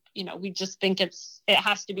be, we just think it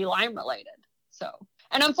has to be Lyme related. So,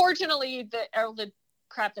 and unfortunately the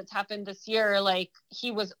crap that's happened this year, like,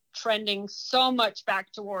 he was trending so much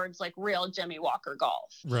back towards like real Jimmy Walker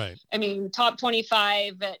golf. Right. Top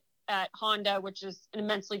 25 at Honda, which is an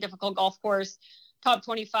immensely difficult golf course, top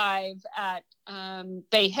 25 at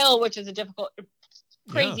Bay Hill, which is a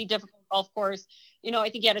crazy difficult golf course. I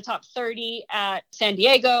think he had a top 30 at San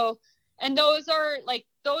Diego. And those are like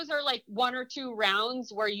 1 or 2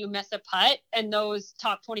 rounds where you miss a putt, and those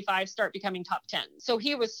top 25 start becoming top 10. So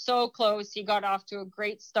he was so close. He got off to a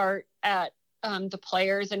great start at the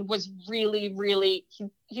Players, and was really, really,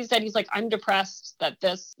 he said, he's like, I'm depressed that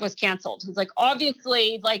this was canceled. He's like,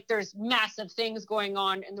 obviously, like, there's massive things going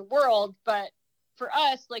on in the world, but for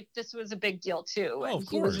us, like, this was a big deal too. Oh, and of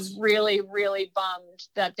he course. was really, really bummed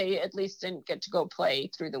that they at least didn't get to go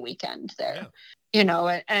play through the weekend there. Yeah. You know,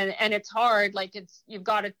 and it's hard. Like, you've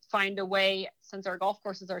got to find a way, since our golf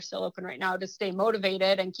courses are still open right now, to stay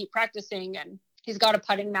motivated and keep practicing. And he's got a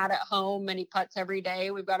putting mat at home and he putts every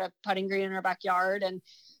day. We've got a putting green in our backyard and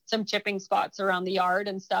some chipping spots around the yard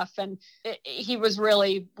and stuff. And he was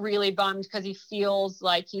really, really bummed because he feels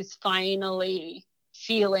like he's finally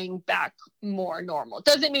feeling back more normal.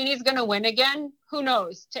 Doesn't mean he's going to win again. Who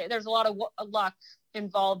knows? There's a lot of luck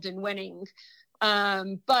involved in winning.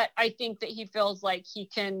 But I think that he feels like he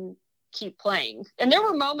can keep playing. And there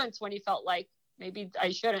were moments when he felt like, maybe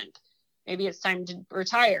I shouldn't. Maybe it's time to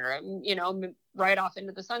retire, you know, right off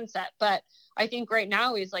into the sunset. But I think right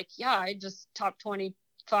now he's like, yeah, I just top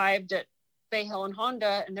 25 at Bay Hill and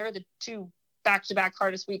Honda, and they're the 2 back-to-back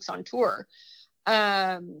hardest weeks on tour.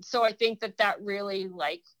 So I think that really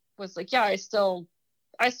like was like, yeah, I still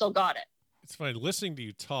got it. It's funny, listening to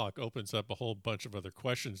you talk opens up a whole bunch of other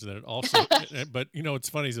questions that it also, but you know, what's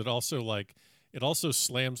funny is it also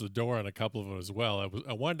slams the door on a couple of them as well.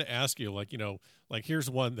 I wanted to ask you, like, you know, like, here's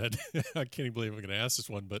one that I can't even believe I'm going to ask this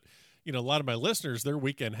one, but you know, a lot of my listeners, they're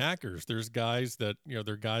weekend hackers. There's guys that, you know,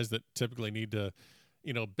 they're guys that typically need to,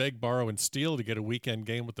 you know, beg, borrow, and steal to get a weekend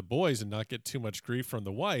game with the boys and not get too much grief from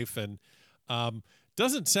the wife. And,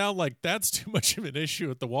 doesn't sound like that's too much of an issue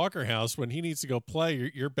at the Walker house when he needs to go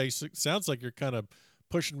play. Your basic sounds like you're kind of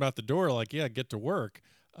pushing him out the door, like, yeah, get to work.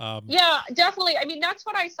 Yeah, definitely. I mean, that's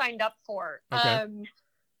what I signed up for. Okay.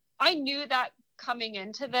 I knew that coming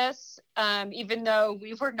into this, even though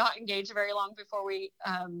we were not engaged very long before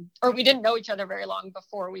or we didn't know each other very long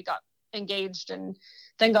before we got engaged and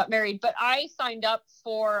then got married. But I signed up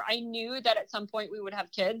I knew that at some point we would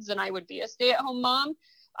have kids and I would be a stay-at-home mom.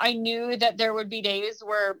 I knew that there would be days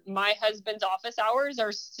where my husband's office hours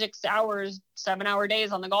are 6 hours, 7-hour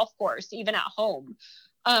days on the golf course, even at home.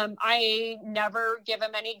 I never give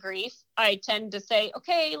him any grief. I tend to say,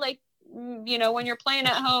 okay, like, you know, when you're playing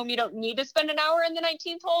at home, you don't need to spend an hour in the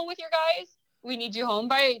 19th hole with your guys. We need you home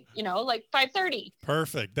by, you know, like 5:30.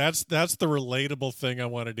 Perfect. That's the relatable thing I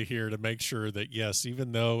wanted to hear, to make sure that, yes,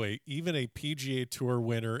 even though even a PGA Tour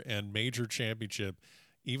winner and major championship,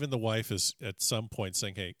 even the wife is at some point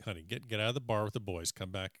saying, hey, honey, get out of the bar with the boys,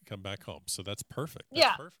 come back home. So that's perfect.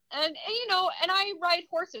 That's perfect. And you know, and I ride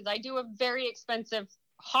horses. I do a very expensive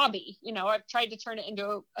hobby. You know, I've tried to turn it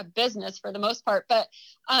into a business for the most part, but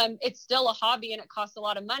it's still a hobby and it costs a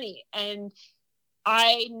lot of money. And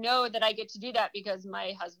I know that I get to do that because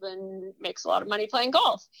my husband makes a lot of money playing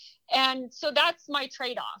golf. And so that's my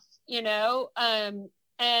trade-off, you know,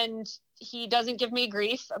 and he doesn't give me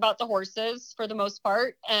grief about the horses for the most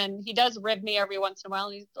part. And he does rib me every once in a while.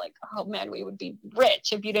 And he's like, oh man, we would be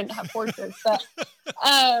rich if you didn't have horses. But,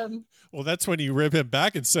 well, that's when you rib him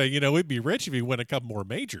back and say, you know, we'd be rich if you win a couple more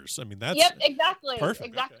majors. I mean, that's exactly. Perfect.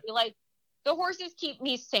 Exactly. Okay. Like, the horses keep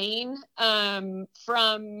me sane,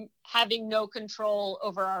 from having no control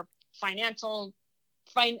over our financial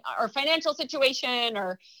situation,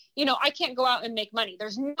 or, you know, I can't go out and make money.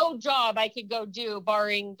 There's no job I could go do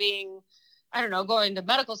barring being, I don't know, going to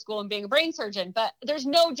medical school and being a brain surgeon, but there's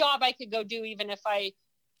no job I could go do, even if I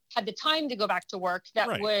had the time to go back to work,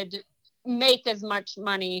 that would make as much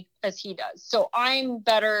money as he does. So I'm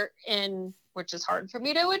better in, which is hard for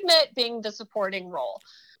me to admit, being the supporting role.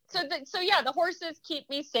 So yeah, the horses keep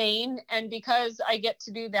me sane. And because I get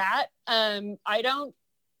to do that, I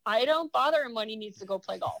don't bother him when he needs to go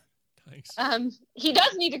play golf. Nice. He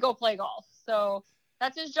does need to go play golf. So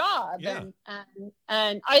that's his job. Yeah.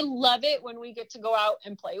 And I love it when we get to go out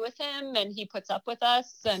and play with him and he puts up with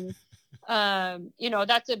us. And, you know,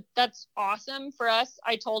 that's awesome for us.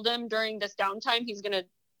 I told him during this downtime, he's going to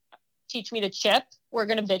teach me to chip. We're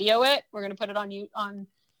going to video it. We're going to put it on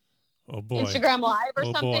Instagram Live or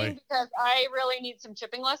something, because I really need some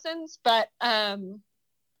chipping lessons. But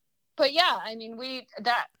yeah, I mean,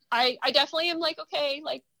 I definitely am like, okay,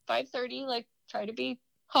 like 5:30, like try to be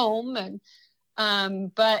home.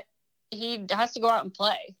 And, but he has to go out and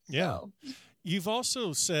play. Yeah. So. You've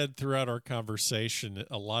also said throughout our conversation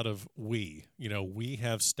a lot of we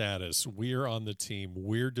have status. We're on the team.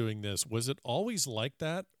 We're doing this. Was it always like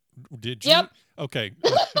that? Did you? Yep. Okay.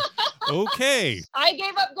 Okay. I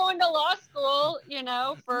gave up going to law school, you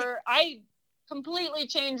know, I completely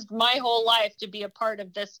changed my whole life to be a part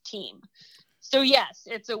of this team. So yes,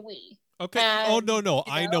 it's a we. Okay. And, no.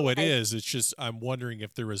 I know it is. It's just, I'm wondering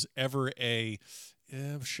if there was ever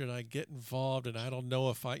should I get involved? And I don't know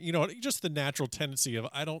if just the natural tendency of,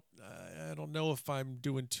 I don't know if I'm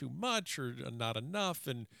doing too much or not enough.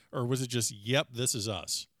 Or was it just, yep, this is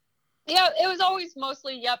us? Yeah, it was always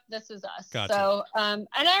mostly, yep, this is us. Gotcha. So, and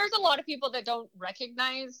there's a lot of people that don't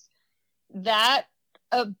recognize that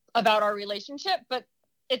about our relationship, but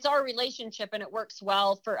it's our relationship and it works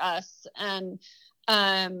well for us. And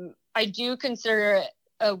I do consider it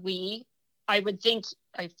a we. I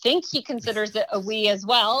think he considers it a we as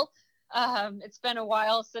well. It's been a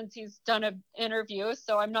while since he's done an interview,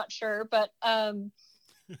 so I'm not sure, but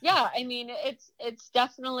yeah, I mean, it's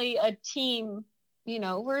definitely a team.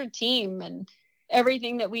 We're a team, and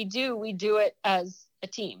everything that we do it as a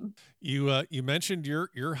team. You mentioned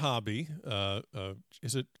your hobby.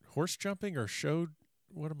 Is it horse jumping or show?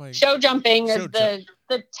 What am I? Show jumping is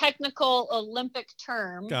the technical Olympic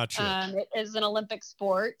term. Gotcha. It is an Olympic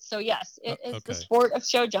sport, so yes, it is okay. the sport of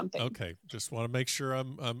show jumping. Okay, just want to make sure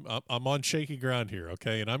I'm on shaky ground here.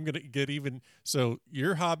 Okay, and I'm gonna get even. So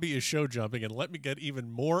your hobby is show jumping, and let me get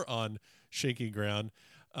even more on shaky ground.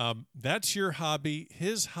 That's your hobby.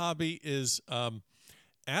 His hobby is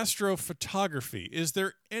astrophotography. Is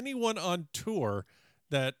there anyone on tour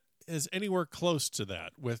that is anywhere close to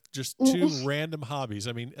that with just two random hobbies?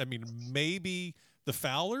 I mean, maybe the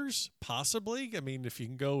Fowlers, possibly. I mean, if you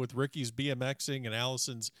can go with Ricky's BMXing and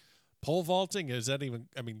Allison's pole vaulting, is that even?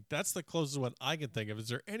 I mean, that's the closest one I can think of. Is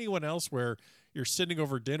there anyone else where you're sitting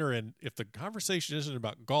over dinner and if the conversation isn't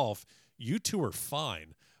about golf, you two are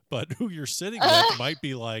fine, but who you're sitting with might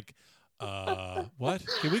be like, what?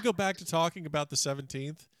 Can we go back to talking about the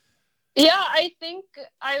 17th? Yeah, I think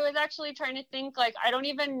I was actually trying to think, like, I don't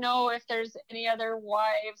even know if there's any other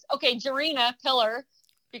wives. Okay, Jarena Pillar,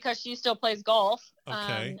 because she still plays golf.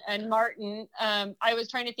 Okay. And Martin. I was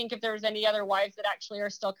trying to think if there was any other wives that actually are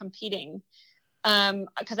still competing.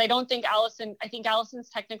 Because I think Allison's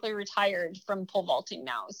technically retired from pole vaulting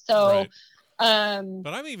now. So, right.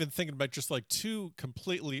 But I'm even thinking about just like two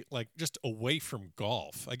completely like just away from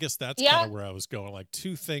golf. I guess that's kind of where I was going. Like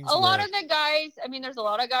two things. A lot of the guys, I mean, there's a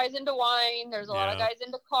lot of guys into wine. There's a lot of guys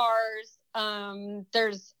into cars.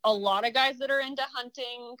 There's a lot of guys that are into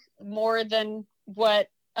hunting more than what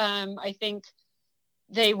I think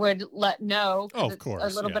they would let know. Oh, of course.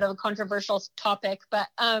 It's a little bit of a controversial topic, but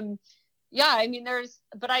yeah, I mean,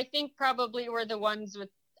 but I think probably we're the ones with,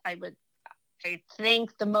 I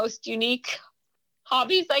think the most unique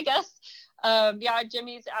hobbies, I guess. Yeah,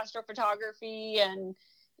 Jimmy's astrophotography and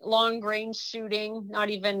long range shooting, not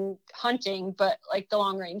even hunting, but like the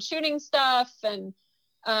long range shooting stuff. And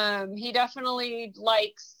he definitely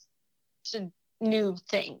likes to new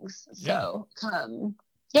things. So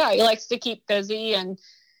yeah, he likes to keep busy, and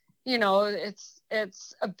it's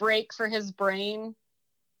a break for his brain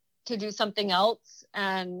to do something else.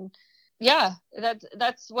 And yeah,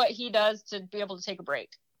 that's what he does to be able to take a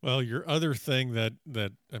break. Well, your other thing that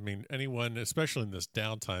I mean, anyone, especially in this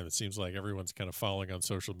downtime, it seems like everyone's kind of following on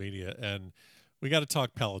social media, and we got to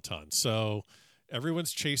talk Peloton. So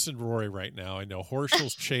everyone's chasing Rory right now. I know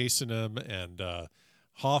Horschel's chasing him, and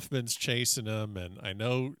Hoffman's chasing him, and I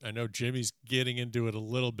know Jimmy's getting into it a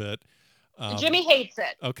little bit. Jimmy hates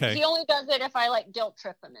it. Okay. He only does it if I like guilt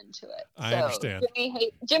trip him into it. I understand.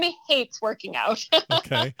 Jimmy hates working out.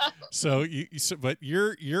 Okay. So but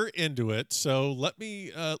you're into it. So let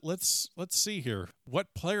me let's see here.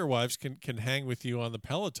 What player wives can hang with you on the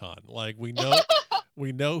Peloton? Like we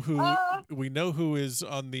know who is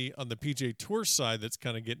on the PGA Tour side that's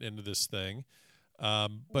kind of getting into this thing.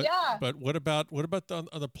 But what about on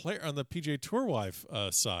the PGA Tour wife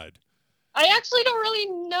side? I actually don't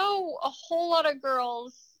really know a whole lot of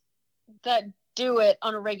girls that do it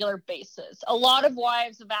on a regular basis. A lot of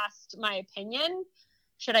wives have asked my opinion.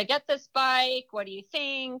 Should I get this bike? What do you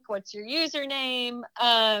think? What's your username?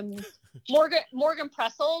 Morgan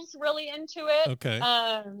Pressel's really into it. Okay.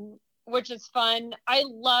 Which is fun. I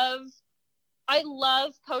love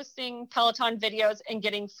posting Peloton videos and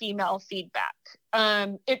getting female feedback.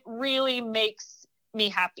 It really makes me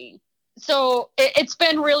happy. So it's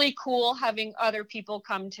been really cool having other people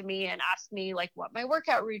come to me and ask me like what my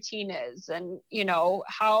workout routine is, and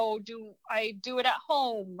how do I do it at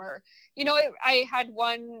home, or I had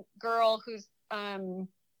one girl who's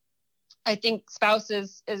I think spouse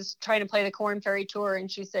is trying to play the Corn Ferry Tour,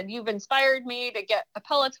 and she said, "You've inspired me to get a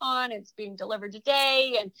Peloton. It's being delivered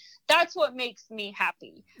today." And that's what makes me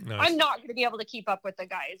happy. Nice. I'm not going to be able to keep up with the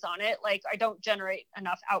guys on it. Like, I don't generate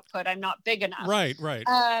enough output. I'm not big enough. Right.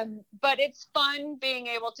 But it's fun being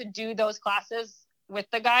able to do those classes with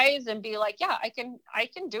the guys and be like, yeah, I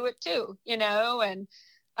can do it too, and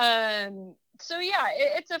so yeah,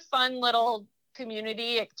 it's a fun little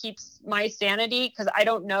community. It keeps my sanity because I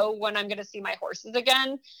don't know when I'm going to see my horses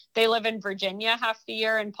again. They live in Virginia half the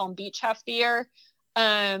year and Palm Beach half the year.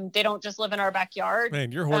 They don't just live in our backyard.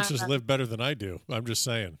 Man, your horses live better than I do. I'm just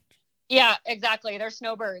saying. Yeah, exactly. They're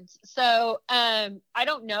snowbirds. So I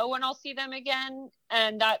don't know when I'll see them again.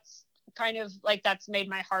 And that's kind of like, that's made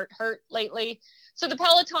my heart hurt lately. So the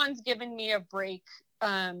Peloton's given me a break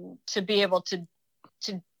to be able to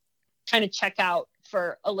kind of check out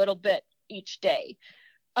for a little bit each day.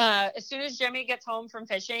 As soon as Jimmy gets home from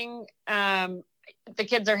fishing, the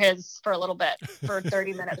kids are his for a little bit, for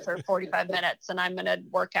 30 minutes or 45 minutes, and I'm going to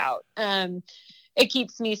work out. It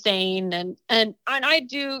keeps me sane. And I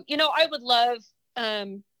do, I would love,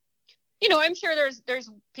 I'm sure there's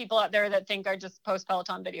people out there that think I just post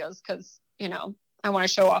Peloton videos because, I want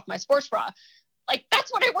to show off my sports bra. Like,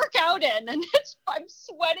 that's what I work out in, and I'm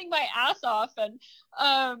sweating my ass off. And,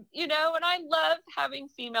 and I love having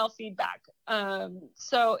female feedback.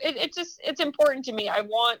 So it's important to me. I'd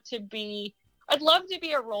love to be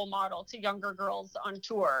a role model to younger girls on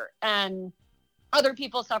tour and other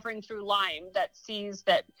people suffering through Lyme that sees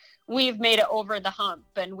that we've made it over the hump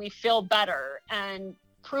and we feel better, and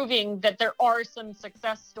proving that there are some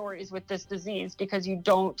success stories with this disease, because you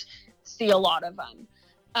don't see a lot of them.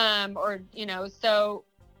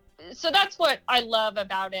 So that's what I love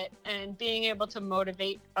about it, and being able to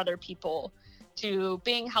motivate other people to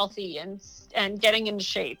being healthy and getting into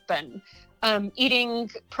shape, and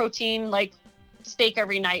eating protein like steak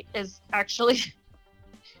every night is actually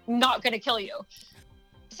not going to kill you.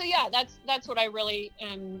 So yeah, that's what I really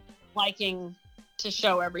am liking to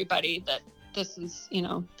show everybody, that this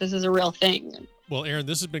is a real thing. Well, Erin,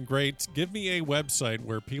 this has been great. Give me a website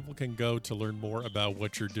where people can go to learn more about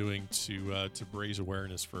what you're doing to raise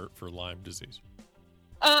awareness for Lyme disease.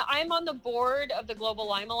 I'm on the board of the Global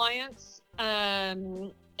Lyme Alliance,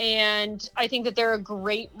 and I think that they're a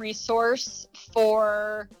great resource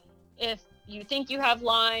for if you think you have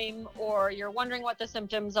Lyme or you're wondering what the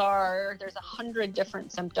symptoms are. There's 100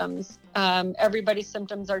 different symptoms. Everybody's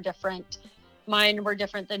symptoms are different. Mine were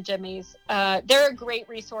different than Jimmy's. They're a great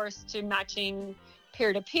resource to matching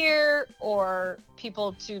peer-to-peer or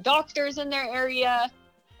people to doctors in their area.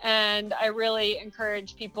 And I really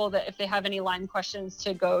encourage people that if they have any Lyme questions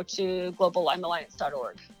to go to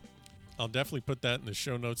globallymealliance.org. I'll definitely put that in the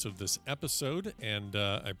show notes of this episode. And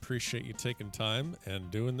I appreciate you taking time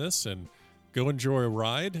and doing this, and go enjoy a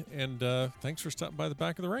ride. And thanks for stopping by the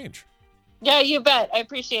back of the range. Yeah, you bet. I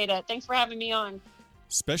appreciate it. Thanks for having me on.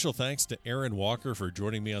 Special thanks to Erin Walker for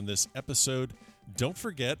joining me on this episode. Don't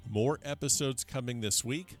forget, more episodes coming this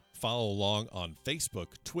week. Follow along on Facebook,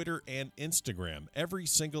 Twitter, and Instagram. Every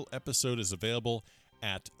single episode is available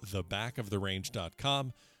at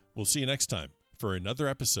thebackoftherange.com. We'll see you next time for another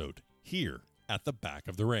episode here at the Back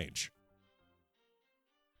of the Range.